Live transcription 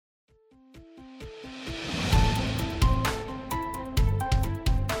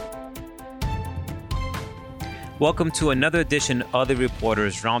Welcome to another edition of the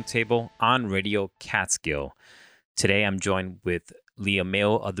Reporters Roundtable on Radio Catskill. Today I'm joined with Liam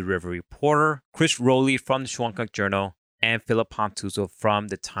Mayo of the Rivalry Reporter, Chris Rowley from the Shawangunk Journal, and Philip Pantuso from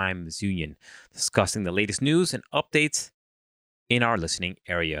the Times-Union, discussing the latest news and updates in our listening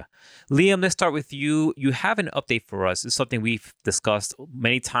area. Liam, let's start with you. You have an update for us. It's something we've discussed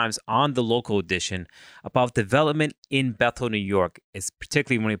many times on the local edition about development in Bethel, New York,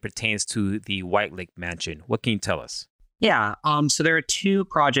 particularly when it pertains to the White Lake Mansion. What can you tell us? Yeah, so there are two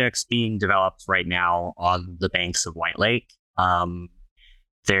projects being developed right now on the banks of White Lake.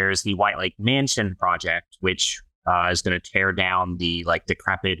 There's the White Lake Mansion project, which is going to tear down the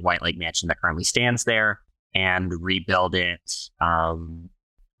decrepit White Lake Mansion that currently stands there and rebuild it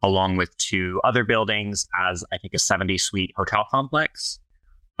along with two other buildings as, I think, a 70-suite hotel complex.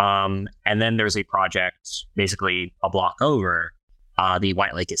 And then there's a project basically a block over, the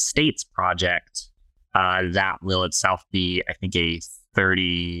White Lake Estates project, that will itself be, I think, a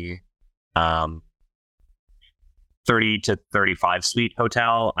 30 to 35 suite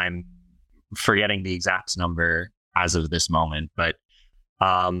hotel. I'm forgetting the exact number as of this moment, but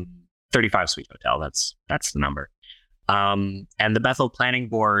 35 suite hotel. That's the number. And the Bethel Planning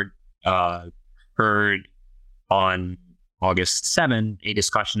Board heard on August 7 a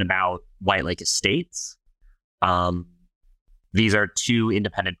discussion about White Lake Estates. These are two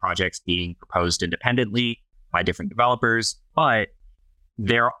independent projects being proposed independently by different developers, but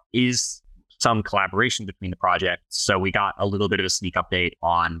there is some collaboration between the projects. So we got a little bit of a sneak update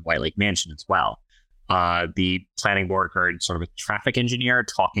on White Lake Mansion as well. The planning board heard sort of a traffic engineer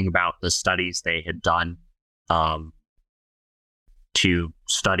talking about the studies they had done to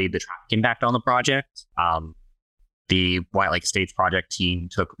study the traffic impact on the project. The White Lake Estates project team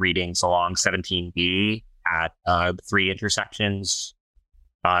took readings along 17B at 3 intersections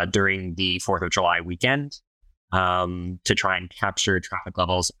during the 4th of July weekend to try and capture traffic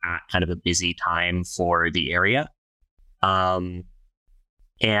levels at kind of a busy time for the area. And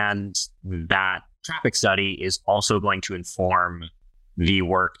that traffic study is also going to inform the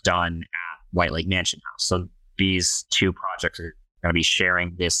work done at White Lake Mansion House. So these two projects are going to be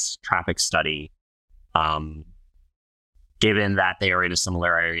sharing this traffic study, given that they are in a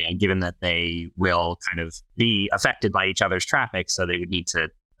similar area and given that they will kind of be affected by each other's traffic, so they would need to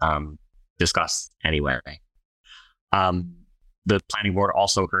discuss anyway. The planning board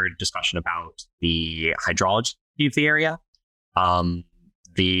also heard discussion about the hydrology of the area.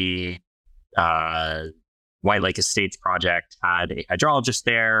 The White Lake Estates project had a hydrologist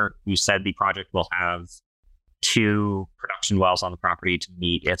there who said the project will have 2 production wells on the property to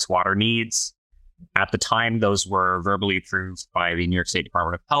meet its water needs. At the time, those were verbally approved by the New York State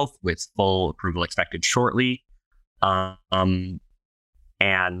Department of Health, with full approval expected shortly. And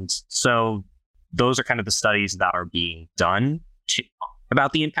so those are kind of the studies that are being done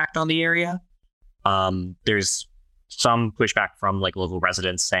about the impact on the area. There's some pushback from local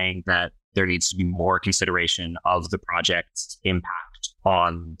residents saying that there needs to be more consideration of the project's impact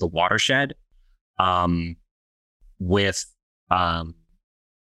on the watershed, with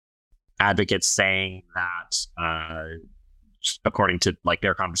advocates saying that, according to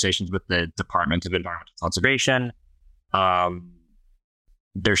their conversations with the Department of Environmental Conservation,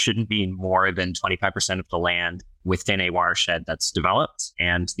 there shouldn't be more than 25% of the land within a watershed that's developed,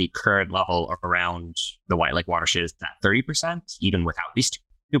 and the current level around the White Lake watershed is at 30%, even without these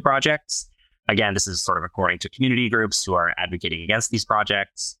two projects. Again, this is sort of according to community groups who are advocating against these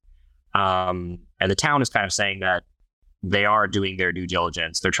projects. And the town is kind of saying that they are doing their due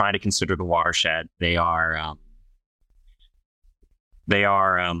diligence. They're trying to consider the watershed. They are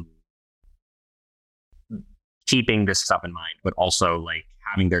keeping this stuff in mind, but also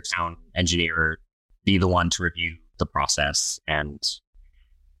having their town engineer be the one to review the process. And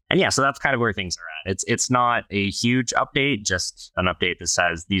yeah, so that's kind of where things are at. It's not a huge update, just an update that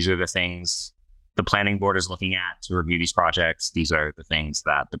says these are the things the planning board is looking at to review these projects. These are the things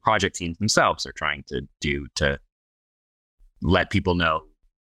that the project teams themselves are trying to do to let people know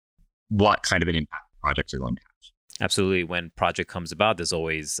what kind of an impact projects are going to have. Absolutely. When project comes about, there's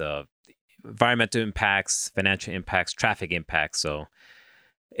always environmental impacts, financial impacts, traffic impacts. So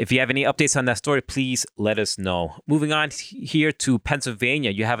if you have any updates on that story, please let us know. Moving on here to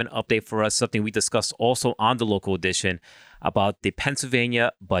Pennsylvania, you have an update for us, something we discussed also on the local edition about the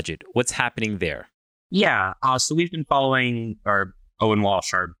Pennsylvania budget. What's happening there? Yeah, so we've been following, or Owen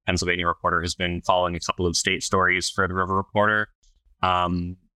Walsh, our Pennsylvania reporter, has been following a couple of state stories for the River Reporter,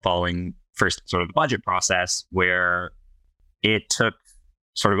 following first sort of the budget process, where it took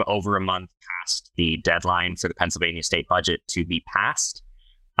sort of over a month past the deadline for the Pennsylvania state budget to be passed.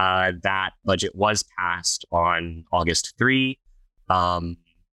 That budget was passed on August 3.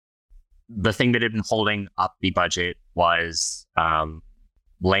 The thing that had been holding up the budget was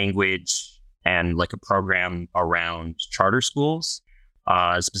language and like a program around charter schools,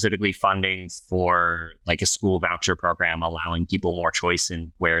 specifically funding for like a school voucher program, allowing people more choice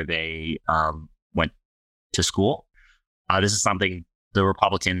in where they went to school. This is something the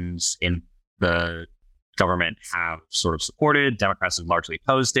Republicans in the government have sort of supported. Democrats have largely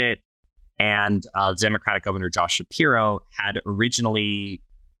opposed it. And Democratic Governor Josh Shapiro had originally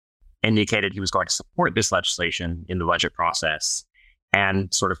indicated he was going to support this legislation in the budget process.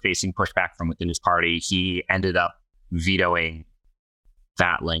 And sort of facing pushback from within his party, he ended up vetoing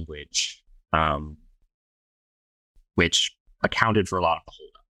that language, which accounted for a lot of the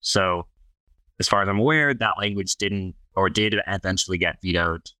holdup. So as far as I'm aware, that language did eventually get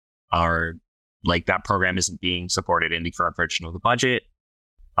vetoed, or like that program isn't being supported in the current version of the budget.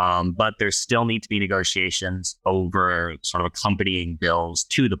 But there still need to be negotiations over sort of accompanying bills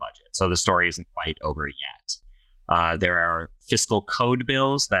to the budget. So the story isn't quite over yet. There are fiscal code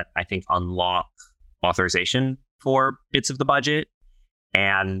bills that I think unlock authorization for bits of the budget.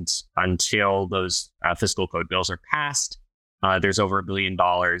 And until those fiscal code bills are passed, there's over $1 billion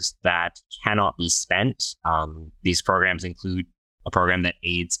that cannot be spent. These programs include a program that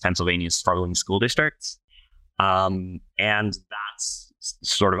aids Pennsylvania's struggling school districts. And that's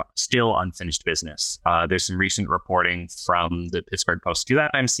sort of still unfinished business. There's some recent reporting from the Pittsburgh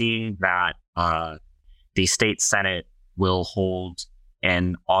Post-Gazette I'm seeing that the state Senate will hold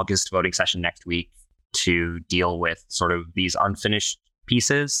an August voting session next week to deal with sort of these unfinished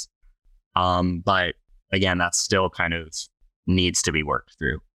pieces. But again, that still kind of needs to be worked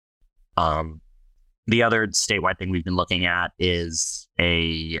through. The other statewide thing we've been looking at is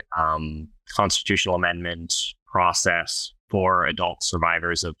a constitutional amendment process for adult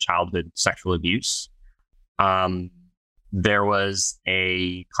survivors of childhood sexual abuse. There was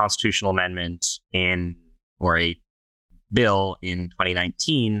a constitutional amendment or a bill in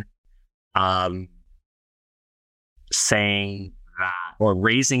 2019 saying that, or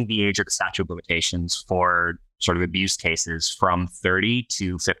raising the age of the statute of limitations for sort of abuse cases from 30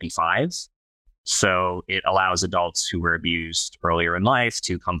 to 55. So it allows adults who were abused earlier in life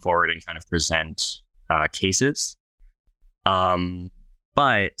to come forward and kind of present cases.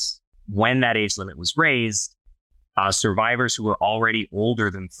 But when that age limit was raised, survivors who were already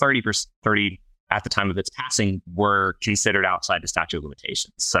older than 30 at the time of its passing were considered outside the statute of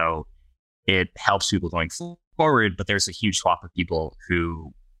limitations. So it helps people going forward, but there's a huge swath of people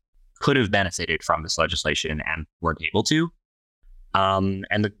who could have benefited from this legislation and weren't able to. And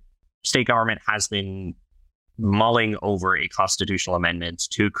the state government has been mulling over a constitutional amendment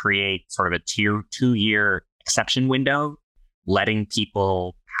to create sort of a 2-year exception window, letting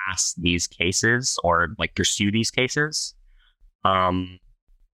people pass these cases or like pursue these cases.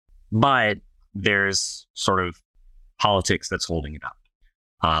 But there's sort of politics that's holding it up.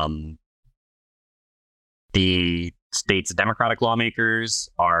 The state's Democratic lawmakers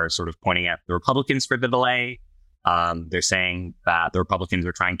are sort of pointing at the Republicans for the delay. They're saying that the Republicans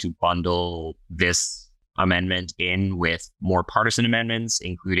are trying to bundle this amendment in with more partisan amendments,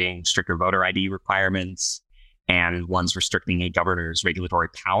 including stricter voter ID requirements and ones restricting a governor's regulatory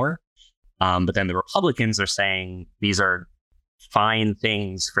power. But then the Republicans are saying these are fine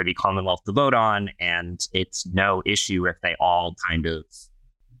things for the Commonwealth to vote on, and it's no issue if they all kind of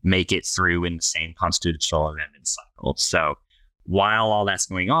make it through in the same constitutional amendment cycle. So while all that's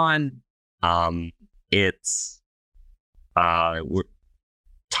going on, it's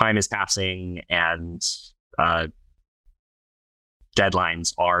time is passing and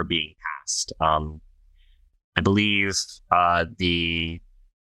deadlines are being passed. I believe the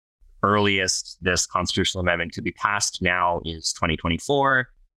earliest this constitutional amendment could be passed now is 2024.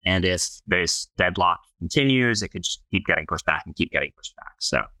 And if this deadlock continues, it could just keep getting pushed back and keep getting pushed back.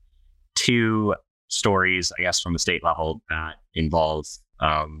 So 2 stories, I guess, from the state level that involve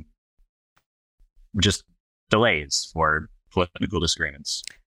just delays for political disagreements.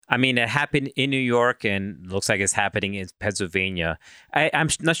 I mean, it happened in New York and looks like it's happening in Pennsylvania. I'm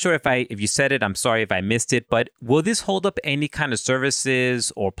not sure if you said it, I'm sorry if I missed it, but will this hold up any kind of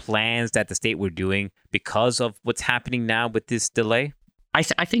services or plans that the state were doing because of what's happening now with this delay? I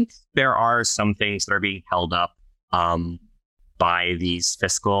think there are some things that are being held up by these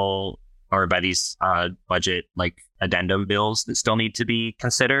fiscal or by these budget like addendum bills that still need to be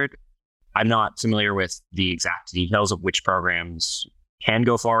considered. I'm not familiar with the exact details of which programs can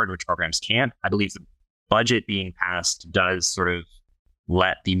go forward, which programs can't. I believe the budget being passed does sort of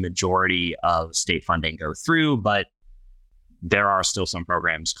let the majority of state funding go through, but there are still some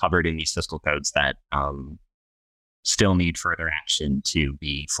programs covered in these fiscal codes that still need further action to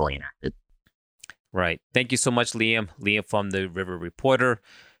be fully enacted. Right. Thank you so much, Liam. Liam from the River Reporter.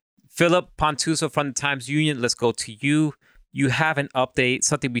 Philip Pantuso from the Times-Union, let's go to you. You have an update,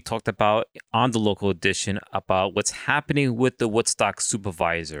 something we talked about on the local edition about what's happening with the Woodstock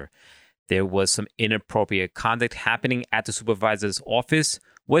supervisor. There was some inappropriate conduct happening at the supervisor's office.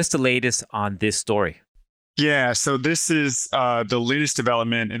 What's the latest on this story? Yeah, so this is the latest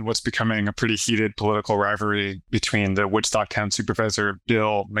development in what's becoming a pretty heated political rivalry between the Woodstock town supervisor,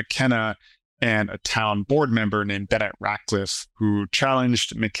 Bill McKenna, and a town board member named Bennett Ratcliffe, who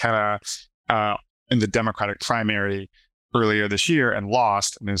challenged McKenna in the Democratic primary earlier this year and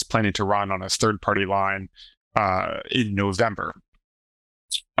lost, and is planning to run on a third-party line in November.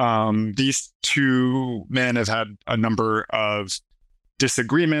 These two men have had a number of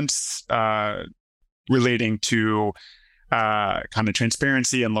disagreements relating to kind of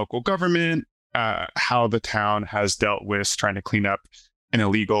transparency in local government, how the town has dealt with trying to clean up an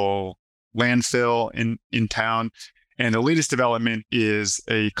illegal landfill in town. And the latest development is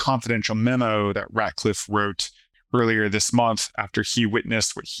a confidential memo that Ratcliffe wrote earlier this month after he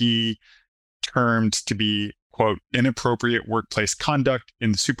witnessed what he termed to be, quote, inappropriate workplace conduct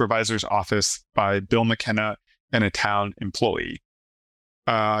in the supervisor's office by Bill McKenna and a town employee.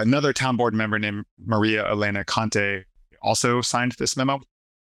 Another town board member named Maria Elena Conte also signed this memo.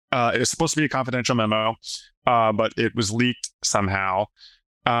 It was supposed to be a confidential memo, but it was leaked somehow.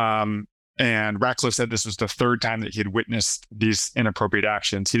 And Ratcliffe said this was the third time that he had witnessed these inappropriate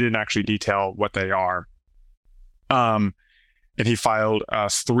actions. He didn't actually detail what they are. And he filed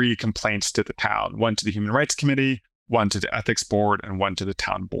 3 complaints to the town, one to the Human Rights Committee, one to the Ethics Board, and one to the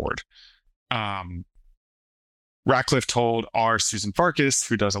town board. Ratcliffe told our Susan Farkas,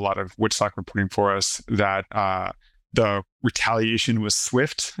 who does a lot of Woodstock reporting for us, that the retaliation was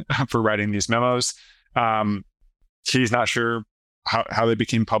swift for writing these memos. He's not sure how they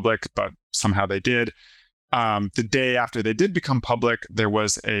became public, but somehow they did. The day after they did become public, there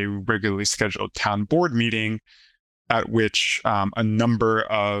was a regularly scheduled town board meeting at which a number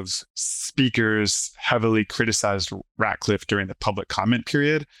of speakers heavily criticized Ratcliffe during the public comment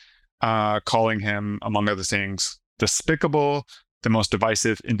period, calling him, among other things, despicable, the most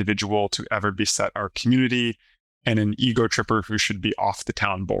divisive individual to ever beset our community, and an ego tripper who should be off the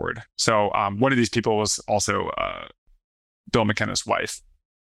town board. So one of these people was also Bill McKenna's wife,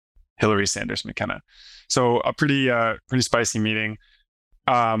 Hillary Sanders McKenna. So a pretty spicy meeting.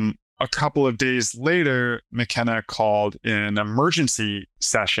 A couple of days later, McKenna called an emergency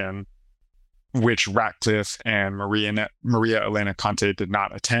session, which Ratcliffe and Maria Elena Conte did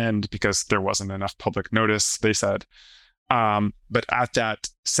not attend because there wasn't enough public notice, they said. But at that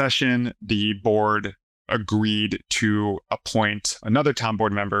session, the board agreed to appoint another town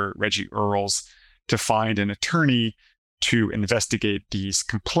board member, Reggie Earls, to find an attorney to investigate these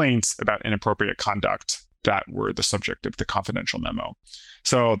complaints about inappropriate conduct that were the subject of the confidential memo.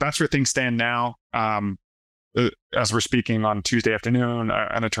 So that's where things stand now. As we're speaking on Tuesday afternoon,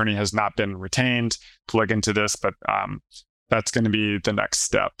 an attorney has not been retained to look into this, but that's going to be the next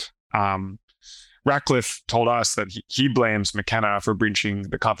step. Ratcliffe told us that he blames McKenna for breaching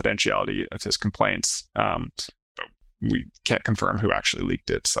the confidentiality of his complaints, but we can't confirm who actually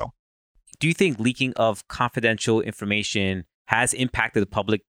leaked it. So, do you think leaking of confidential information has impacted the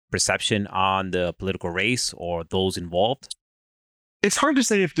public perception on the political race or those involved? It's hard to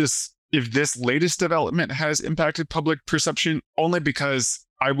say if this latest development has impacted public perception, only because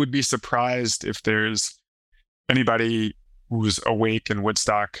I would be surprised if there's anybody who's awake in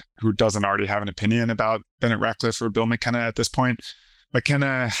Woodstock who doesn't already have an opinion about Bennett Ratcliffe or Bill McKenna at this point.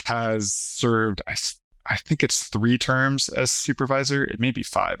 McKenna has served, I think it's 3 terms as supervisor. It may be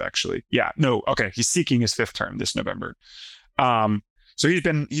 5, actually. Yeah, no, okay. He's seeking his 5th term this November. So he's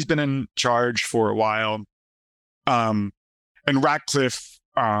been in charge for a while. And Ratcliffe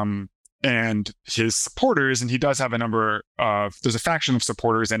and his supporters, and he does have there's a faction of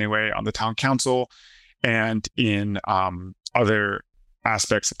supporters anyway on the town council and in other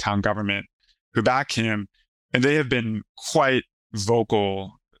aspects of town government who back him. And they have been quite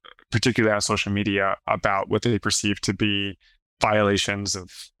vocal, particularly on social media, about what they perceive to be violations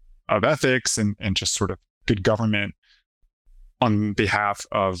of ethics and just sort of good government on behalf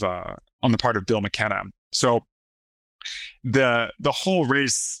of, on the part of Bill McKenna. So the whole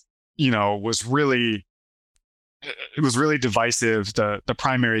race, was really divisive. The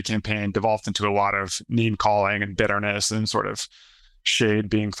primary campaign devolved into a lot of name calling and bitterness and sort of shade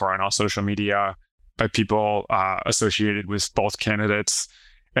being thrown on social media by people associated with both candidates.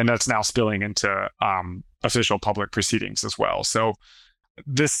 and that's now spilling into official public proceedings as well. So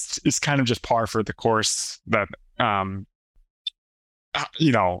this is kind of just par for the course that that's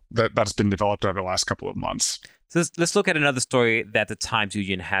been developed over the last couple of months. So let's look at another story that the Times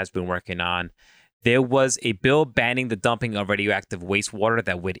Union has been working on. There was a bill banning the dumping of radioactive wastewater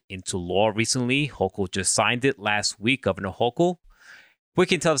that went into law recently. Hochul just signed it last week, Governor Hochul. What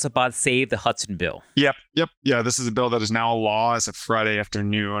can you tell us about Save the Hudson bill? Yep. Yeah, this is a bill that is now a law as of Friday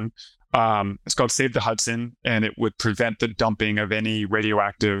afternoon. It's called Save the Hudson, and it would prevent the dumping of any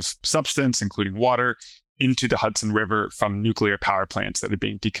radioactive substance, including water, into the Hudson River from nuclear power plants that are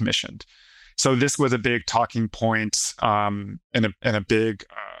being decommissioned. So this was a big talking point and a big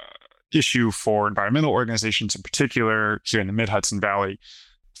issue for environmental organizations in particular here in the Mid-Hudson Valley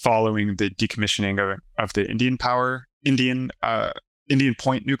following the decommissioning of the Indian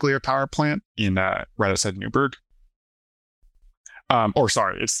Point nuclear power plant in right outside Newburgh.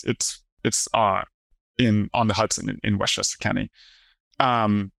 It's on the Hudson in Westchester County.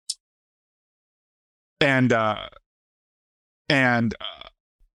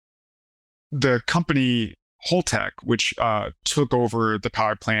 The company Holtec, which took over the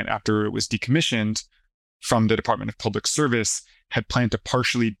power plant after it was decommissioned from the Department of Public Service, had planned to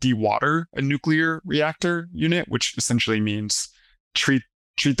partially dewater a nuclear reactor unit, which essentially means treat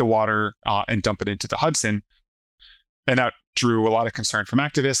the water and dump it into the Hudson. And that drew a lot of concern from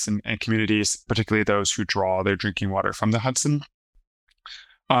activists and communities, particularly those who draw their drinking water from the Hudson.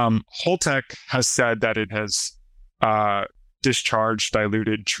 Holtec has said that it has discharged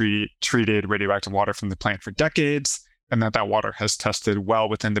diluted treated radioactive water from the plant for decades, and that water has tested well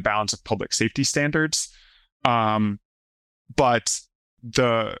within the bounds of public safety standards. But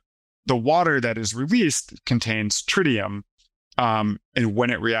the water that is released contains tritium, and when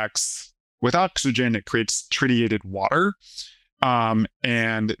it reacts with oxygen, it creates tritiated water.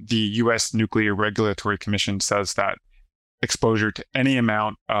 And the U.S. Nuclear Regulatory Commission says that exposure to any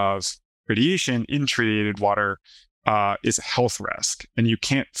amount of radiation in tritiated water is a health risk, and you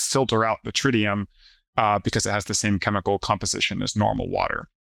can't filter out the tritium because it has the same chemical composition as normal water.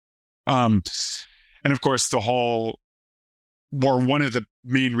 And of course, one of the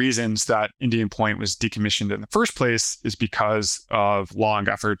main reasons that Indian Point was decommissioned in the first place is because of long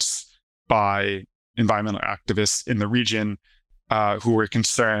efforts by environmental activists in the region who were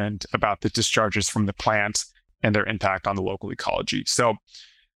concerned about the discharges from the plant and their impact on the local ecology. So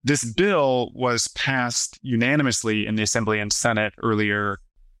this bill was passed unanimously in the Assembly and Senate earlier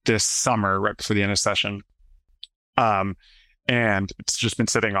this summer, right before the end of session. And it's just been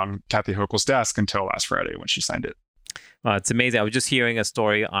sitting on Kathy Hochul's desk until last Friday when she signed it. It's amazing. I was just hearing a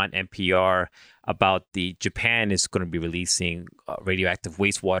story on NPR about Japan is going to be releasing radioactive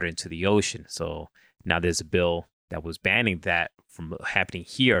wastewater into the ocean. So now there's a bill that was banning that from happening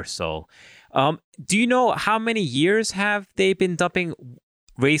here. So do you know how many years have they been dumping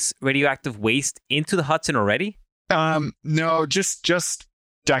radioactive waste into the Hudson already? No, just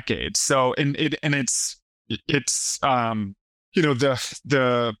decades. So it's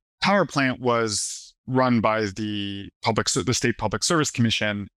the power plant was run by the State Public Service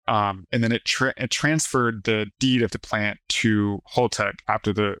Commission, and then it transferred the deed of the plant to Holtec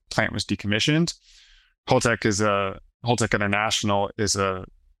after the plant was decommissioned. Holtec International is a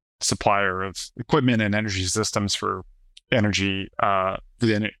supplier of equipment and energy systems for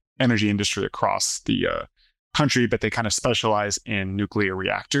the energy industry across the country, but they kind of specialize in nuclear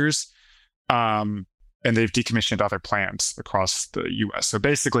reactors. And they've decommissioned other plants across the U.S. So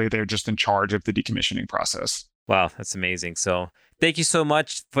basically, they're just in charge of the decommissioning process. Wow, that's amazing. So thank you so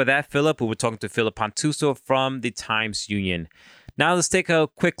much for that, Philip. We were talking to Philip Pantuso from the Times Union. Now let's take a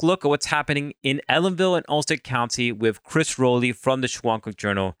quick look at what's happening in Ellenville and Ulster County with Chris Rowley from the Shawangunk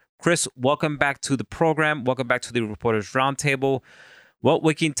Journal. Chris, welcome back to the program. Welcome back to the Reporters Roundtable. What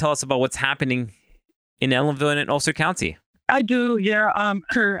can you tell us about what's happening in Ellenville and in Ulster County? I do, yeah.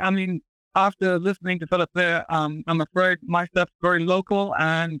 I mean, after listening to Philip there, I'm afraid my stuff's very local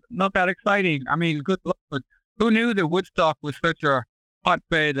and not that exciting. I mean, good luck. But who knew that Woodstock was such a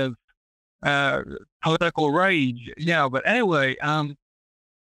hotbed of political rage? Yeah, but anyway,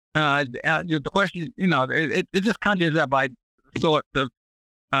 the question, it just conjures up by sorts of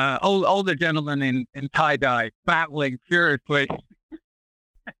older gentlemen in tie-dye battling furiously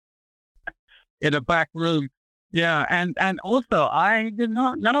in a back room. Yeah, and also I did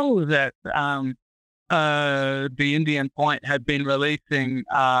not know that the Indian Point had been releasing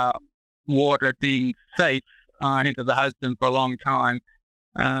water being safe into the Hudson for a long time.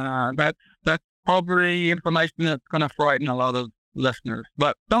 That's probably information that's going to frighten a lot of listeners.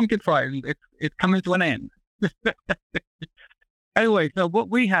 But don't get frightened; it's coming to an end. Anyway, so what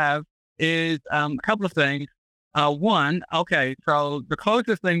we have is a couple of things. One, okay, so the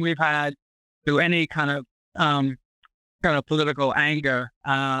closest thing we've had to any kind of political anger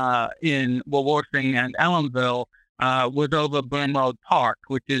in Washington and Ellenville was over Burn Road Park,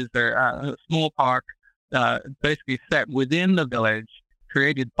 which is a small park basically set within the village,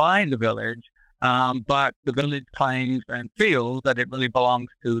 created by the village, but the village claims and feels that it really belongs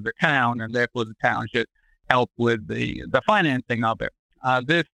to the town, and therefore the town should help with the financing of it.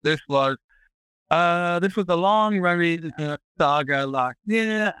 This was a long running saga last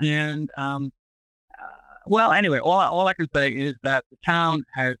year, and well, anyway, all I can say is that the town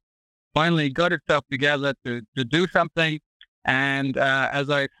has finally got itself together to do something, and as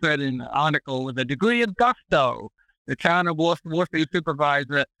I said in the article, with a degree of gusto, the town of Worcester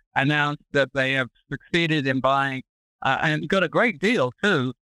Supervisor announced that they have succeeded in buying and got a great deal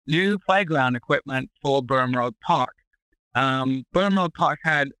too. New playground equipment for Burn Road Park. Burn Road Park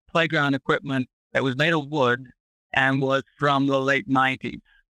had playground equipment that was made of wood and was from the late 90s.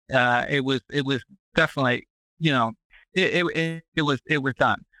 It was definitely, it was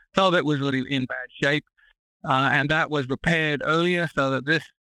done. Some of it was really in bad shape, and that was repaired earlier so that this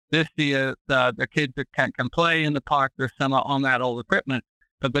year the kids can play in the park this summer on that old equipment.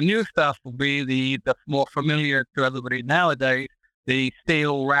 But the new stuff will be the more familiar to everybody nowadays, the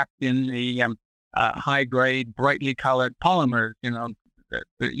steel wrapped in the high-grade, brightly colored polymers. When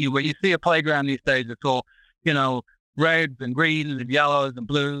you see a playground these days, it's all, reds and greens and yellows and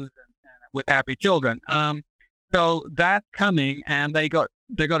blues and with happy children. So that's coming, and they got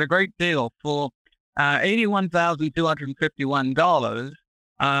a great deal for $81,251.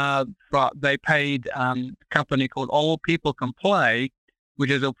 They paid a company called All People Can Play, which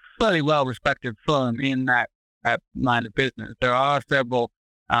is a fairly well-respected firm in that line of business. There are several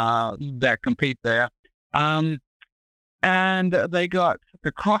that compete there. And they got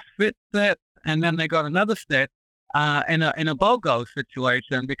the CrossFit set, and then they got another set in a BOGO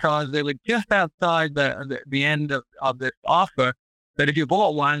situation, because they were just outside the end of this offer that if you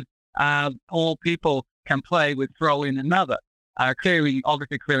bought one, All People Can Play would throw in another,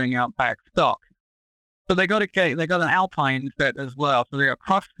 obviously clearing out back stock. So they got an Alpine set as well. So they got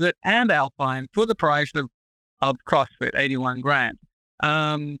CrossFit and Alpine for the price of CrossFit,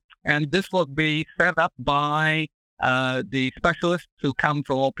 $81,000. And this will be set up by the specialists who come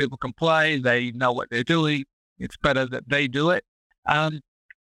from All People Can Play. They know what they're doing. It's better that they do it. And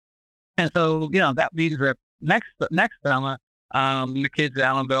so, that means that next summer, the kids at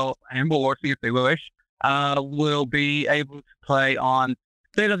Allenville and Milwaukee, if they wish, will be able to play on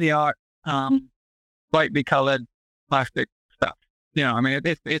state-of-the-art, brightly colored plastic stuff.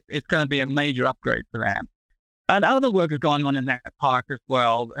 It's going to be a major upgrade for them. And other work is going on in that park as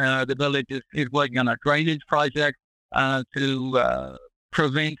well. The village is working on a drainage project to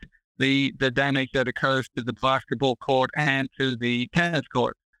prevent the damage that occurs to the basketball court and to the tennis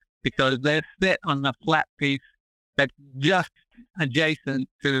court, because they're set on a flat piece that's just adjacent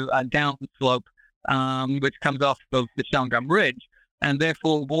to a downslope, which comes off of the Shawangunk Ridge. And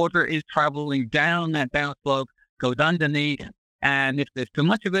therefore, water is traveling down that downslope, goes underneath, and if there's too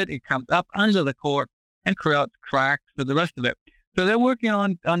much of it, it comes up under the court and creates cracks for the rest of it. So they're working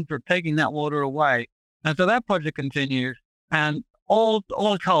on taking that water away. And so that project continues. And all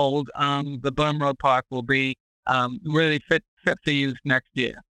told, the Burn Road Park will be really fit to use next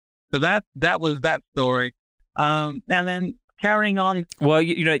year. So that was that story. And then carrying on. Well,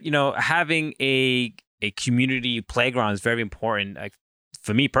 having a community playground is very important. Like,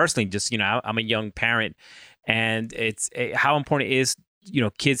 for me personally, just, I'm a young parent, and it's how important it is,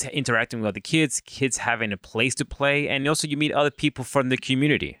 kids interacting with other kids having a place to play, and also you meet other people from the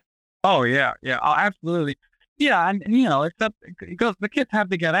community. Oh, yeah. Oh, absolutely. Yeah, and, except because the kids have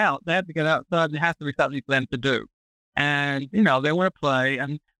to get out. They have to get outside. There has to be something for them to do. And, they want to play,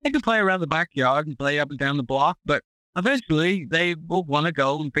 and they can play around the backyard and play up and down the block, but eventually they will want to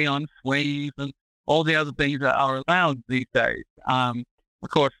go and be on swings and all the other things that are allowed these days. Of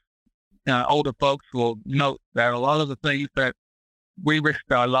course, older folks will note that a lot of the things that we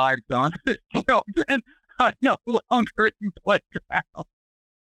risked our lives on children are no longer in playground.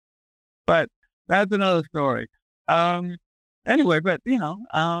 But that's another story. Anyway, but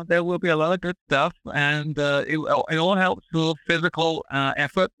there will be a lot of good stuff, and it all helps with physical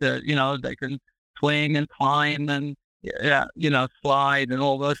effort. They can swing and climb and slide and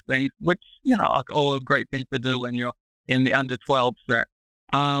all those things, which are all a great thing to do when you're in the under 12 set.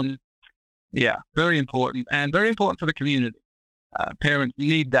 Very important, and very important for the community. Parents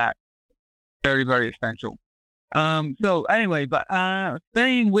need that. Very, very essential. So anyway, but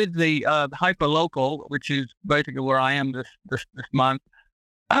staying with the hyperlocal, which is basically where I am this month,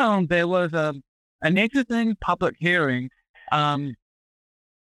 there was an interesting public hearing.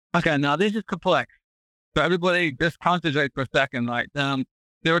 Okay, now this is complex. So everybody just concentrate for a second. Right?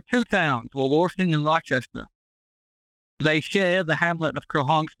 There are two towns, Worthing and Rochester. They share the hamlet of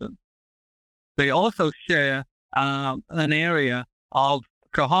Cohonkston. They also share an area of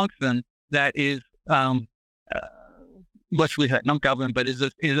Cohonkston that is, what we say, not government, but is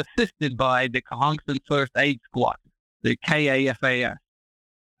assisted by the Cohonkston First Aid Squad, the KAFAS,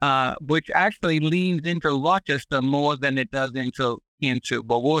 which actually leans into Rochester more than it does into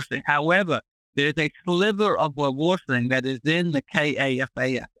Worthing. However, there's a sliver of Worthing that is in the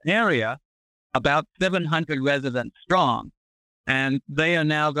KAFAS area, about 700 residents strong, and they are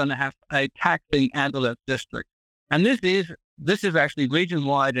now going to have a taxing ambulance district. And this is actually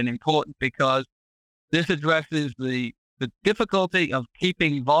region-wide and important because this addresses the difficulty of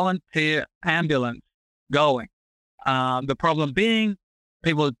keeping volunteer ambulance going. The problem being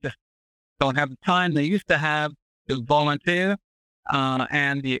people just don't have the time they used to have to volunteer,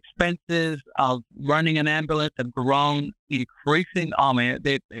 and the expenses of running an ambulance have grown increasing. I mean,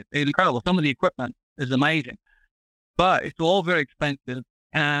 it's incredible. Some of the equipment is amazing, but it's all very expensive.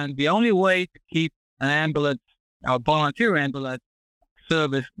 And the only way to keep an ambulance, or volunteer ambulance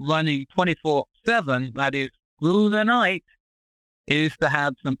service running 24/7, that is through the night, is to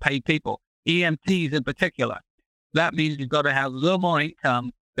have some paid people, EMTs in particular. That means you've got to have a little more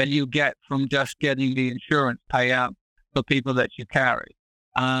income than you get from just getting the insurance payout for people that you carry.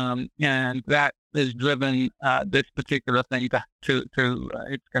 And that has driven this particular thing to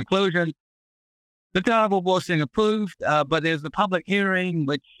its conclusion. The town of Worthing approved, but there's a public hearing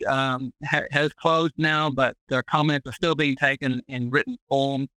which has closed now, but their comments are still being taken in written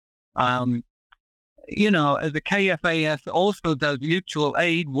form. The KFAS also does mutual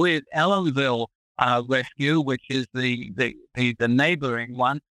aid with Ellenville Rescue, which is the neighboring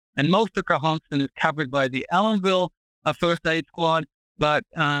one. And most of Cohonkston is covered by the Ellenville First Aid Squad, but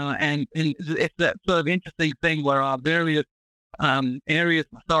and it's that sort of interesting thing where our various areas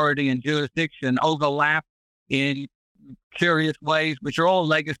of authority and jurisdiction overlap in curious ways, which are all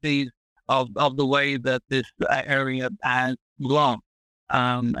legacies of the way that this area has grown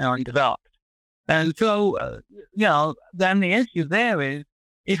and developed. And so, then the issue there is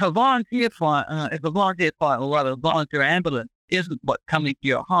if a volunteer ambulance isn't what's coming to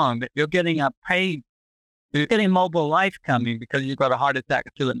your home, if you're getting you're getting mobile life coming because you've got a heart attack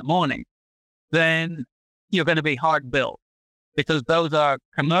at 2 a.m, then you're going to be hard billed because those are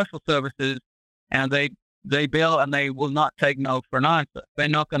commercial services and they bill and they will not take no for an answer. They're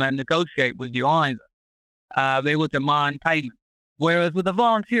not going to negotiate with you either. They will demand payment. Whereas with a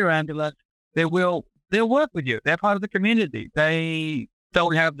volunteer ambulance, they'll work with you. They're part of the community. They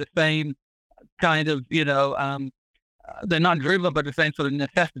don't have the same kind of, they're not driven by the same sort of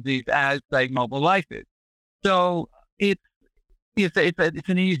necessities as, say, mobile life is. So it's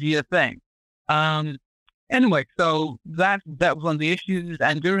an easier thing. Anyway, so that was one of the issues.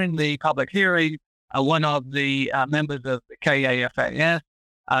 And during the public hearing, one of the members of the KAFAS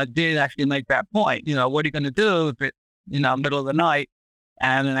did actually make that point. What are you going to do if it's middle of the night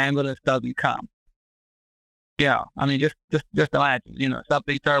and an ambulance doesn't come? Yeah, I mean, just imagine.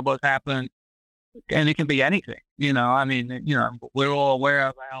 Something terrible has happened, and it can be anything. We're all aware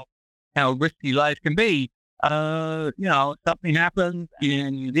of how risky life can be. Something happens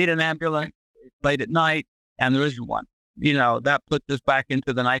and you need an ambulance. It's late at night and there isn't one. That puts us back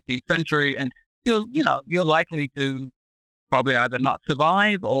into the 19th century, and you're likely to probably either not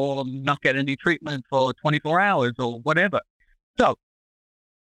survive or not get any treatment for 24 hours or whatever. So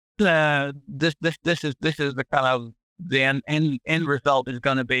this is the kind of the end result is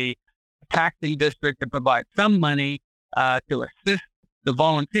going to be a taxing district to provide some money to assist the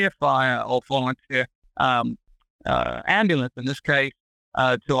volunteer fire or volunteer ambulance in this case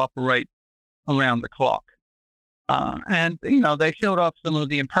to operate around the clock. And they showed off some of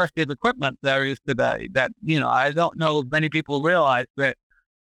the impressive equipment there is today that, I don't know if many people realize that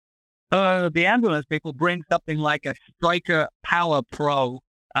the ambulance people bring something like a Stryker Power Pro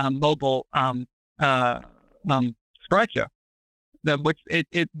mobile stretcher,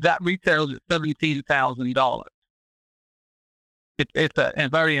 that retails at $17,000. It's a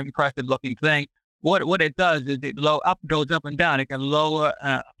very impressive looking thing. What it does is it goes up and down. It can lower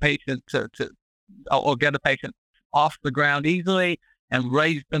a patient or get a patient off the ground easily and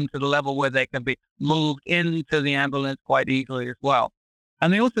raise them to the level where they can be moved into the ambulance quite easily as well.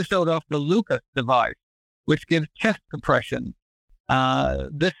 And they also showed off the Lucas device, which gives chest compression.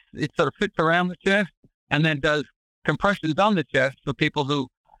 It sort of fits around the chest and then does compressions on the chest for people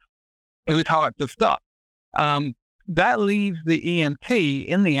who's hard to stop. That leaves the EMT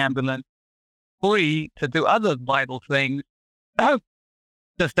in the ambulance free to do other vital things to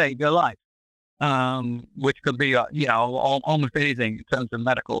save your life, which could be, almost anything in terms of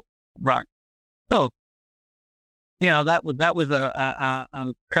medical run. So, that was a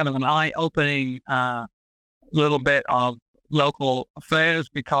kind of an eye-opening little bit of local affairs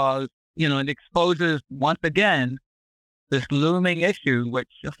because, it exposes once again this looming issue which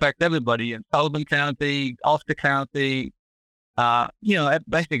affects everybody in Sullivan County, Ulster County,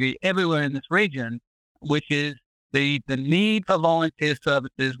 basically everywhere in this region, which is the need for volunteer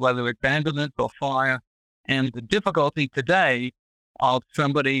services, whether it's ambulance or fire, and the difficulty today of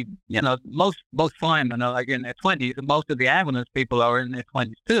somebody, most firemen are like in their 20s, and most of the ambulance people are in their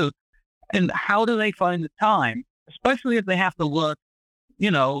 20s too. And how do they find the time, especially if they have to work,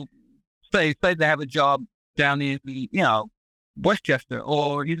 say they have a job down in, Westchester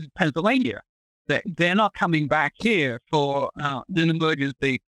or even Pennsylvania. They're not coming back here for an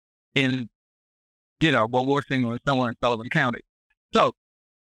emergency in, Woodstock or somewhere in Sullivan County. So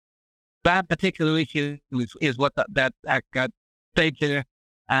that particular issue is what that got staged here.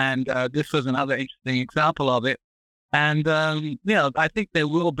 And this was another interesting example of it. And, I think there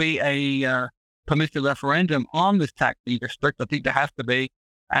will be a permissive referendum on this tax district. I think there has to be.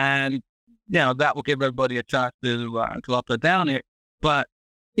 And, that will give everybody a chance to up or down it. But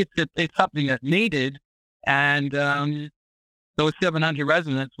it's something that's needed. And those 700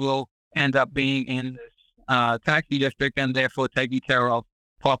 residents will end up being in this taxi district and therefore taken care of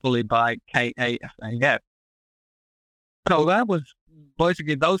properly by KASAF. So that was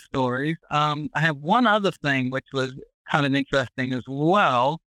basically those stories. I have one other thing which was kind of interesting as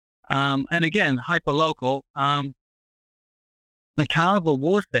well. And again, hyper-local. The Carnival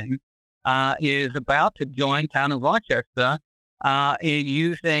War thing is about to join town of Rochester in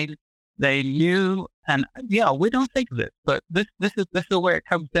using the new, and we don't think of this, but this is where it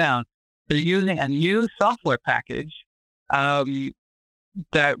comes down. They're using a new software package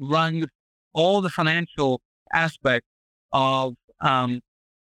that runs all the financial aspects of the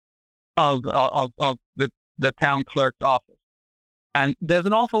town clerk's office, and there's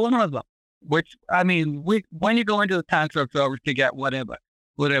an awful lot of them. Which when you go into the town clerk's office to get whatever,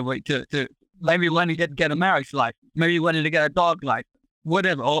 to maybe when you get a marriage license, maybe you wanted to get a dog license,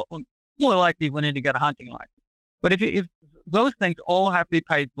 whatever, or more likely you wanted to get a hunting license. But if those things all have to be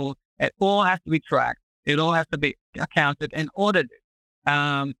paid for, it all has to be tracked, it all has to be accounted and audited,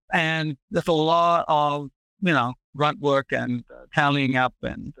 and there's a lot of grunt work and tallying up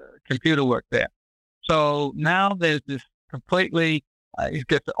and computer work there. So now there's this completely it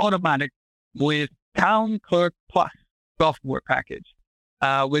gets automatic with Town Clerk Plus software package,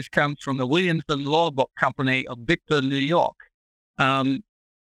 which comes from the Williamson Law Book Company of Victor, New York.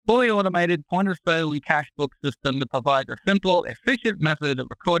 Fully automated point-of-sale and cash book system that provides a simple, efficient method of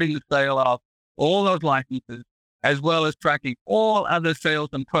recording the sale of all those licenses, as well as tracking all other sales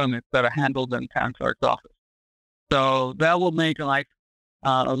and permits that are handled in Town Clerk's office. So that will make life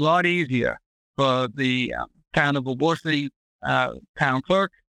a lot easier for the town of Woodstock town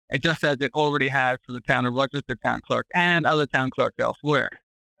clerk, just as it already has for the town of Rochester town clerk and other town clerks elsewhere.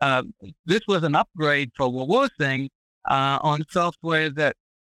 This was an upgrade for Woodstock on software that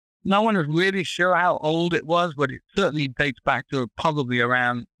no one is really sure how old it was, but it certainly dates back to probably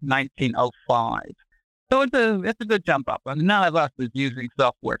around 1905. So it's a good jump up. And none of us is using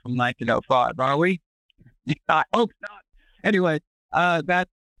software from 1905, are we? I hope not. Anyway, So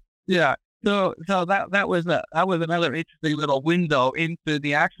that was another interesting little window into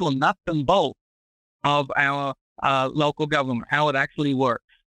the actual nuts and bolts of our local government, how it actually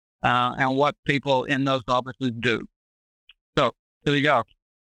works, and what people in those offices do. So here we go.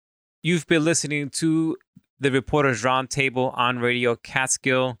 You've been listening to the Reporters Roundtable on Radio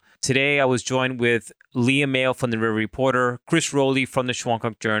Catskill. Today, I was joined with Liam Mayo from the Rivalry Reporter, Chris Rowley from the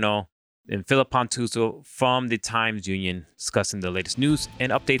Shawangunk Journal, and Philip Pantuso from the Times Union, discussing the latest news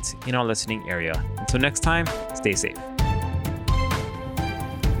and updates in our listening area. Until next time, stay safe.